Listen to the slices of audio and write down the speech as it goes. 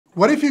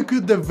What if you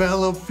could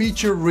develop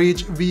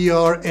feature-rich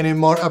VR and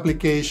MR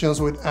applications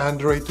with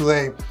Android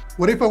today?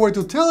 What if I were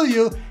to tell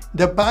you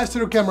that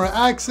Passthrough Camera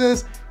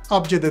Access,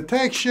 Object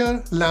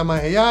Detection, Llama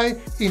AI,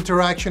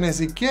 Interaction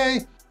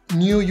SDK,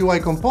 new UI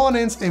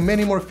components, and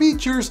many more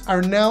features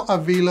are now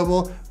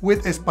available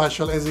with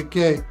Spatial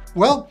SDK?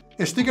 Well,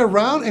 stick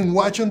around and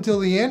watch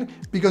until the end,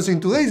 because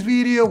in today's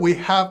video we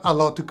have a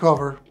lot to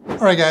cover.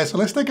 Alright guys, so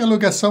let's take a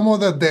look at some of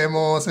the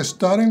demos,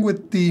 starting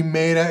with the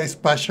Meta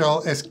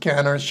Spatial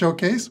Scanner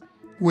Showcase,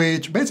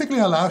 which basically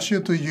allows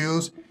you to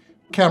use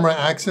camera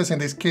access. In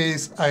this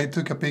case, I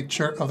took a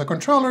picture of the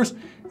controllers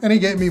and it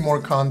gave me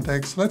more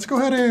context. Let's go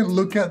ahead and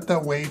look at the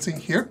weights in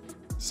here.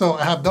 So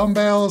I have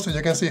dumbbells, and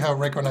you can see how it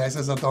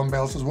recognizes the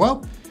dumbbells as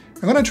well.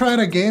 I'm gonna try it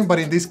again, but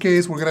in this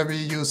case, we're gonna be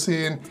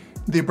using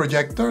the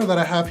projector that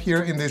I have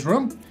here in this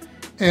room.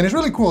 And it's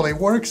really cool, it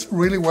works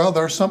really well.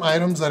 There are some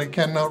items that it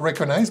cannot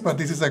recognize, but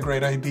this is a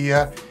great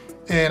idea.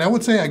 And I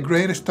would say a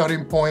great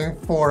starting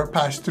point for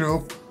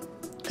pass-through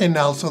and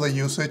also the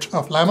usage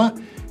of Llama.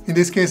 In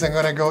this case, I'm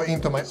gonna go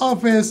into my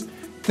office,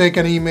 take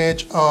an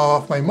image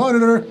of my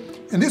monitor,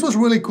 and this was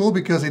really cool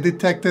because it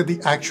detected the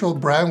actual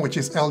brand, which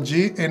is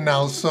LG, and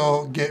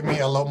also gave me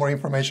a lot more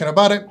information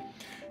about it.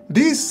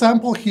 This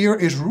sample here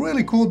is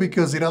really cool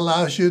because it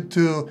allows you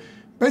to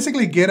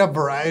basically get a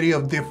variety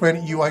of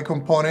different UI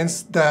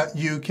components that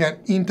you can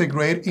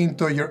integrate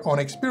into your own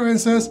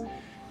experiences.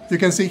 You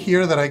can see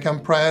here that I can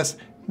press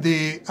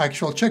the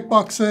actual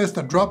checkboxes,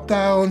 the drop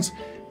downs.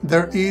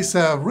 There is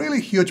a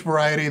really huge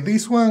variety.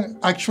 This one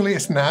actually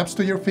snaps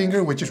to your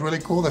finger, which is really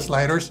cool. The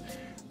sliders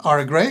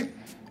are great.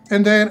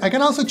 And then I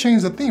can also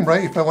change the theme,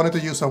 right? If I wanted to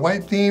use a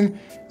white theme,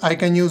 I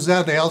can use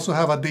that. They also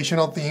have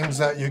additional themes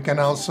that you can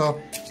also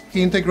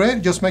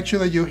integrate. Just make sure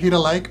that you hit a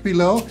like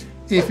below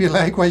if you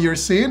like what you're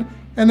seeing.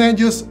 And then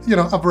just,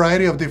 a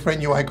variety of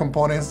different UI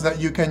components that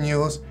you can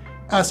use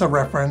as a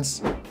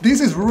reference. This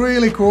is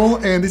really cool,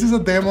 and this is a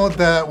demo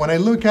that when I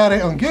look at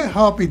it on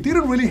GitHub, it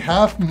didn't really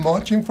have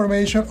much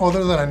information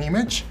other than an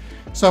image.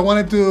 So I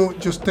wanted to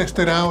just test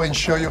it out and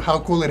show you how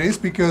cool it is,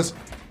 because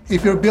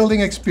if you're building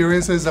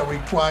experiences that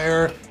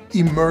require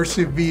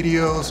immersive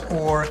videos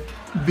or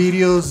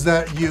videos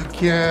that you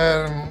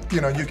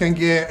can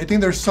get, I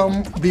think there's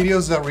some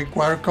videos that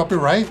require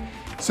copyright.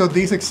 So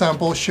this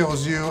example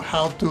shows you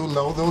how to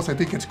load those. I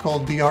think it's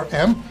called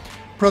DRM,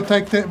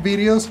 protected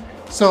videos.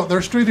 So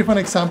there's 3 different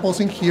examples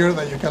in here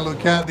that you can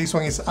look at. This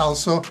one is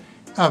also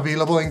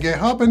available in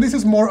GitHub, and this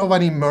is more of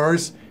an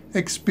immersive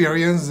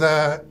experience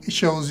that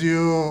shows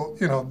you,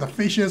 the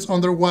fishes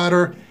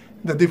underwater,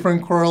 the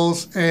different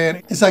corals,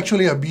 and it's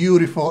actually a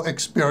beautiful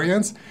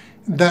experience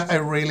that I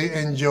really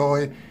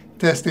enjoy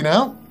testing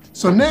out.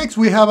 So next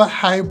we have a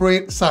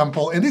hybrid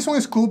sample, and this one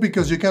is cool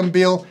because you can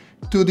build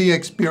 2D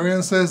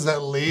experiences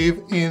that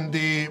live in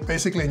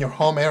basically in your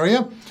home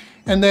area.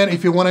 And then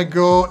if you want to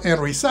go and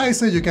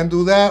resize it, you can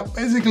do that.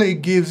 Basically,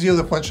 it gives you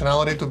the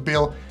functionality to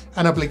build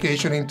an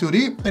application in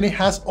 2D, and it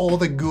has all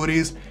the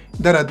goodies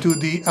that a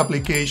 2D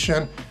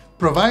application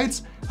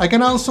provides. I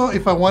can also,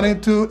 if I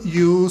wanted to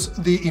use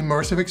the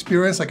immersive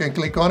experience, I can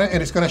click on it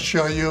and it's going to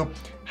show you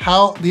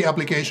how the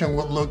application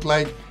would look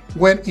like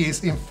when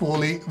it's in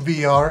fully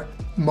VR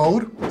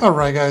mode.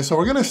 Alright guys, so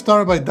we're gonna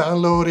start by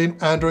downloading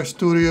Android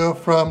Studio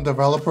from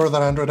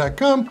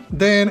developer.android.com.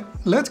 Then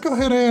let's go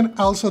ahead and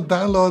also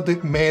download the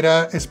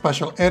Meta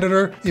Spatial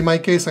Editor. In my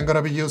case, I'm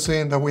gonna be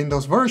using the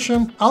Windows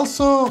version.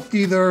 Also,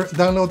 either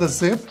download the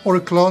zip or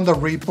clone the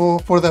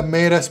repo for the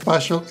Meta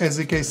Spatial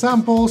SDK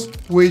samples,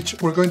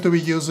 which we're going to be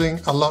using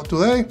a lot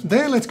today.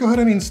 Then let's go ahead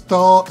and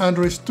install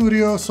Android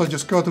Studio. So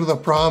just go through the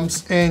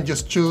prompts and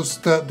just choose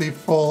the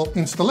default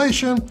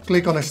installation.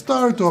 Click on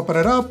Start to open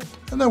it up.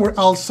 And then we're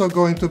also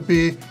going to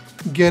be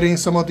getting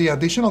some of the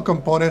additional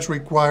components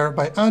required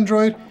by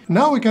Android.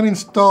 Now we can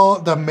install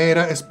the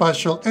Meta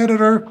Spatial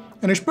Editor,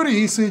 and it's pretty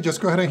easy.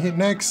 Just go ahead and hit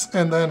next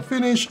and then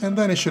finish, and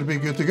then it should be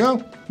good to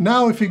go.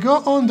 Now, if you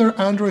go under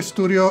Android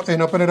Studio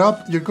and open it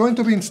up, you're going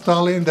to be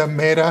installing the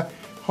Meta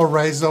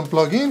Horizon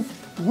plugin,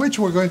 which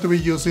we're going to be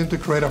using to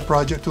create a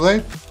project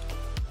today.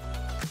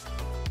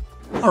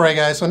 Alright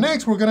guys, so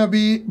next we're gonna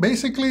be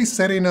basically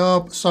setting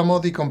up some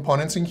of the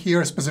components in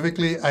here,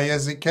 specifically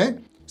ISDK.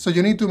 So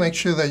you need to make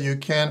sure that you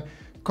can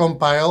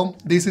compile.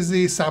 This is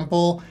the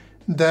sample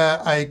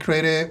that I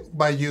created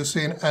by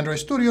using Android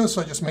Studio,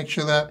 so just make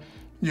sure that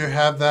you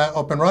have that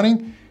up and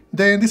running.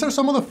 Then these are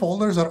some of the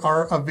folders that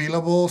are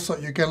available, so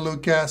you can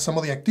look at some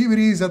of the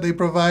activities that they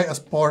provide as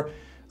part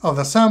of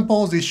the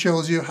samples. This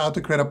shows you how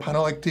to create a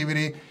panel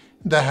activity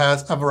that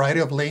has a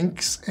variety of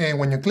links, and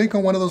when you click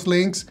on one of those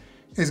links,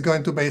 it's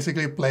going to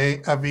basically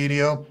play a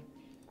video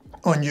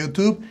on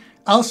YouTube.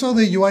 Also,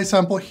 the UI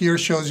sample here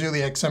shows you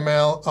the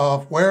XML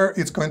of where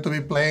it's going to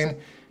be playing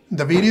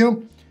the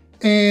video.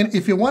 And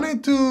if you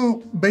wanted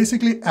to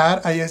basically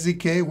add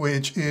ISDK,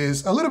 which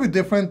is a little bit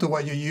different to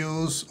what you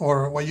use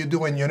or what you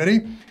do in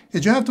Unity,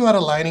 is you have to add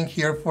a line in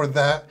here for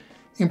that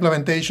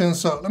implementation.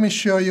 So let me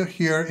show you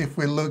here. If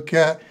we look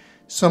at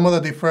some of the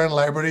different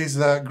libraries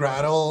that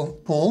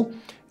Gradle pull,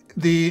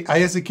 the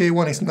ISDK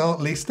one is not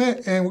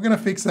listed, and we're gonna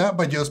fix that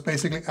by just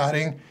basically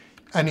adding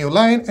a new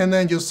line, and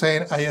then just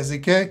saying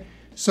ISDK.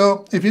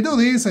 So if you do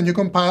this and you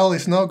compile,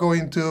 it's not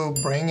going to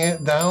bring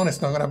it down.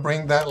 It's not going to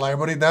bring that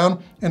library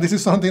down. And this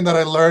is something that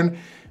I learned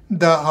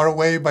the hard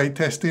way by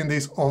testing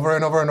this over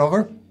and over and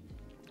over.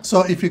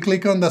 So if you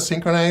click on the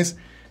synchronize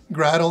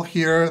Gradle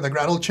here, the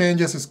Gradle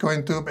changes, it's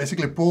going to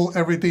basically pull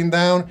everything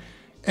down,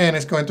 and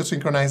it's going to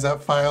synchronize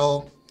that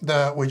file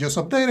that we just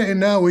updated. And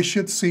now we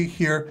should see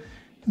here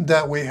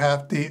that we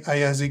have the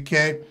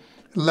ISDK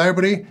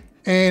library.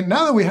 And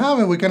now that we have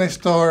it, we can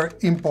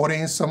start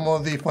importing some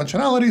of the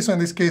functionality. So in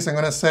this case, I'm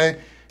going to say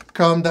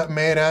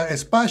com.meta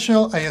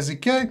spatial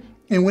ISDK.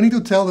 And we need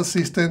to tell the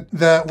system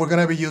that we're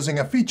going to be using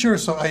a feature.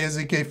 So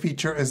ISDK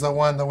feature is the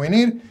one that we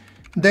need.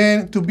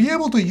 Then to be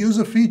able to use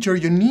a feature,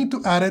 you need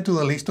to add it to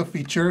the list of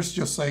features,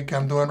 just like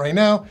I'm doing right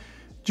now.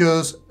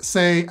 Just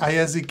say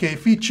ISDK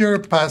feature,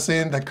 pass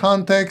in the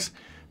context,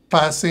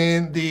 pass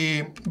in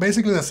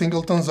basically the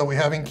singletons that we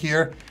have in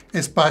here,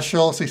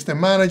 Spatial System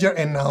Manager,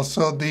 and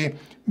also the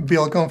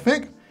build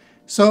config.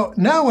 So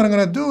now what I'm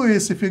going to do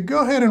is, if you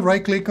go ahead and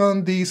right click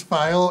on this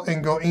file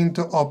and go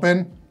into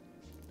open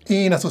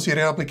in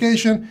associated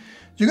application,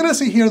 you're going to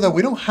see here that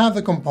we don't have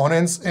the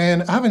components,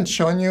 and I haven't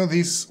shown you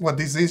what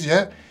this is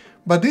yet.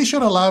 But this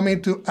should allow me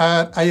to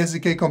add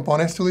ISDK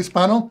components to this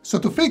panel. So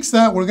to fix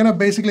that, we're gonna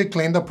basically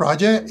clean the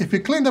project. If you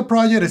clean the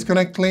project, it's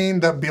gonna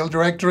clean the build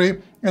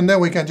directory, and then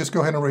we can just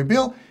go ahead and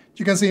rebuild.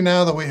 You can see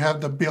now that we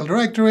have the build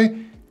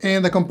directory,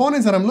 and the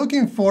components that I'm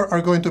looking for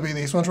are going to be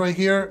these ones right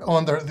here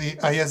under the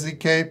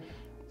ISDK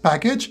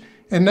package.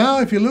 And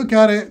now if you look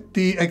at it,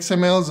 the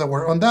XMLs that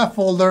were on that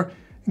folder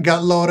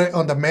got loaded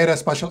on the Meta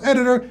Spatial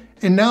Editor,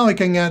 and now I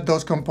can add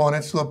those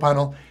components to the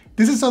panel.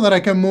 This is so that I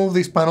can move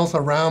these panels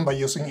around by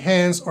using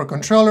hands or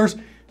controllers.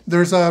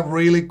 There's a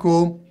really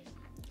cool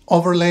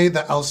overlay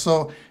that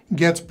also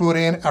gets put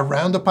in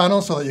around the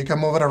panel so that you can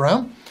move it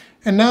around.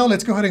 And now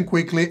let's go ahead and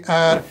quickly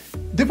add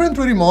different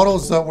 3D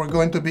models that we're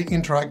going to be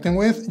interacting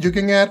with. You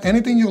can add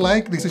anything you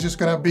like. This is just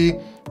going to be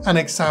an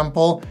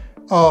example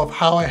of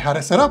how I had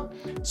it set up.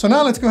 So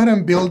now let's go ahead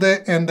and build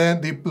it and then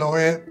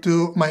deploy it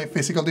to my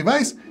physical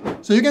device.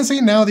 So you can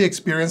see now the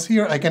experience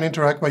here. I can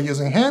interact by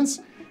using hands.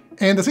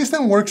 And the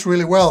system works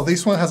really well.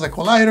 This one has a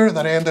collider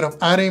that I ended up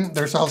adding.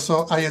 There's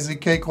also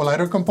ISDK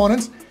collider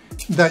components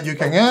that you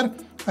can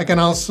add. I can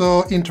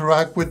also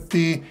interact with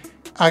the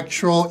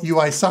actual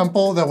UI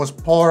sample that was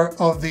part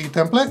of the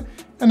template.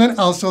 And then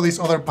also this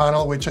other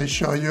panel, which I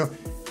show you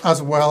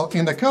as well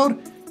in the code.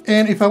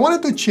 And if I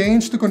wanted to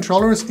change the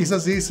controllers, it's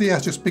as easy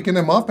as just picking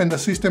them up, and the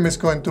system is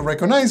going to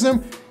recognize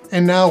them.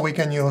 And now we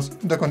can use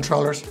the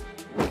controllers.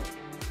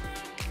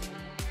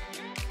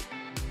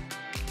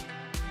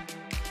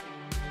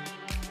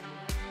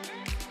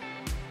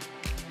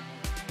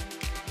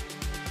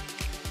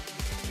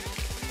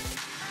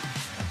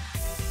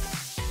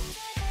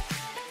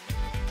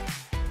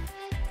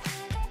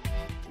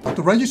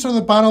 To register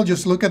the panel,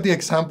 just look at the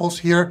examples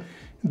here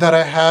that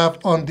I have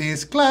on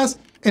this class.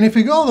 And if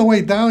you go all the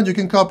way down, you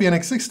can copy an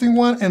existing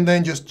one and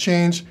then just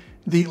change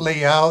the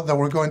layout that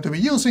we're going to be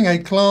using. I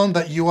cloned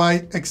the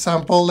UI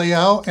example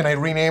layout and I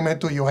rename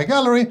it to UI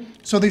gallery.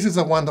 So this is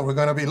the one that we're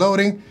going to be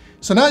loading.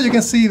 So now you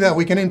can see that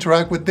we can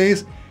interact with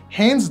this.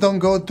 Hands don't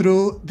go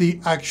through the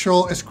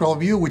actual scroll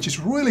view, which is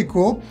really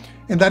cool.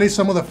 And that is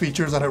some of the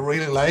features that I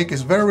really like.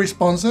 It's very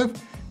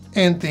responsive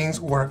and things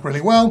work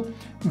really well.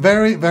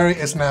 Very, very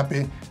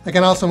snappy. I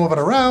can also move it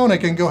around. I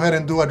can go ahead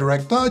and do a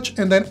direct touch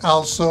and then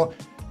also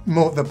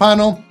move the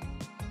panel.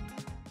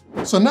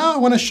 So now I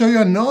want to show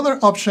you another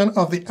option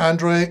of the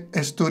Android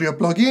Studio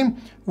plugin,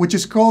 which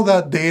is called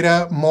the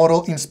Data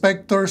Model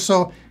Inspector.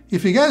 So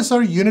if you guys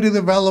are Unity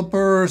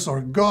developers or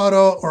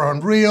Godot or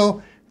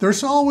Unreal,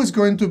 there's always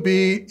going to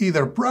be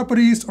either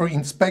properties or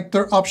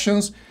inspector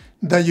options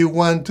that you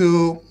want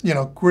to,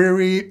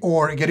 query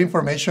or get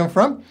information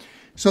from.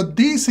 So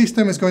this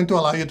system is going to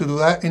allow you to do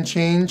that and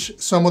change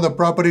some of the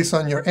properties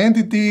on your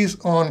entities,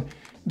 on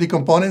the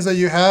components that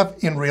you have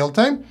in real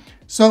time.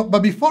 So,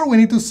 but before we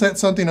need to set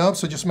something up,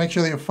 so just make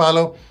sure that you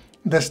follow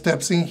the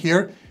steps in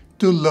here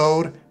to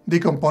load the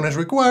components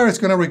required. It's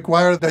going to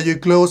require that you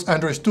close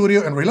Android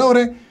Studio and reload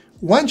it.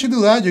 Once you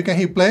do that, you can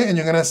hit play and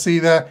you're going to see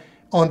that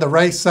on the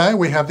right side,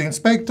 we have the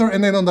inspector.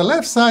 And then on the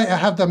left side, I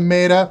have the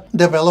Meta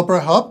Developer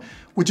Hub,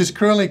 which is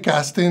currently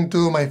casting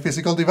to my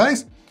physical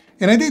device.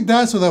 And I did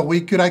that so that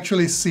we could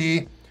actually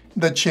see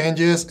the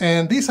changes.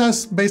 And this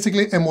has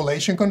basically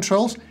emulation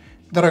controls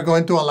that are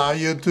going to allow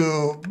you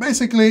to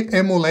basically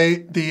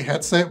emulate the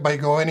headset by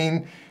going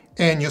in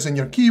and using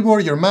your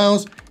keyboard, your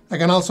mouse. I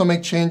can also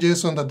make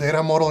changes on the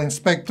data model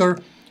inspector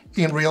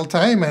in real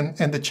time,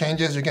 and the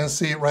changes you can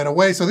see right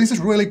away. So this is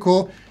really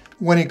cool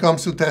when it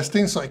comes to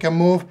testing. So I can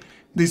move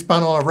this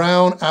panel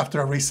around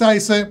after I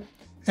resize it.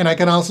 And I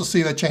can also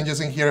see the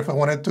changes in here if I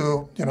wanted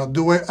to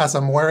do it as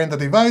I'm wearing the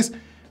device.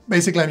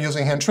 Basically, I'm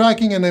using hand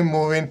tracking and then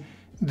moving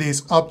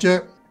this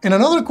object. And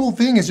another cool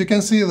thing is you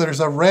can see there's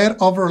a red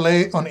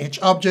overlay on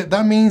each object.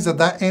 That means that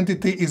that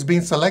entity is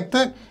being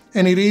selected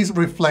and it is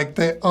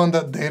reflected on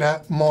the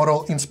data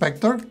model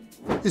inspector.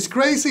 It's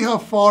crazy how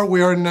far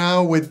we are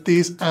now with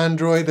this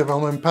Android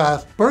development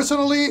path.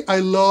 Personally, I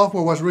love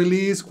what was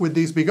released with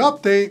this big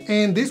update,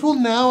 and this will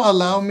now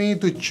allow me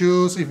to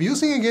choose if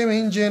using a game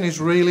engine is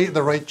really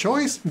the right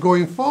choice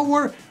going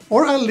forward,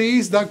 or at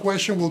least that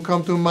question will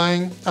come to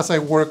mind as I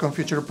work on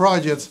future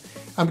projects.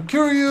 I'm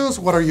curious,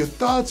 what are your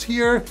thoughts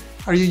here?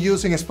 Are you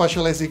using a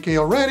Spatial SDK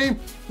already?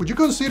 Would you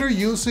consider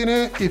using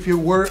it if you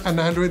were an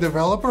Android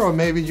developer, or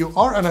maybe you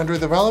are an Android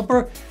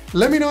developer?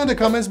 Let me know in the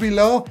comments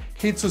below,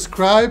 hit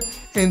subscribe,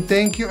 and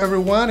thank you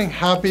everyone, and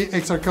happy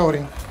XR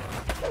coding.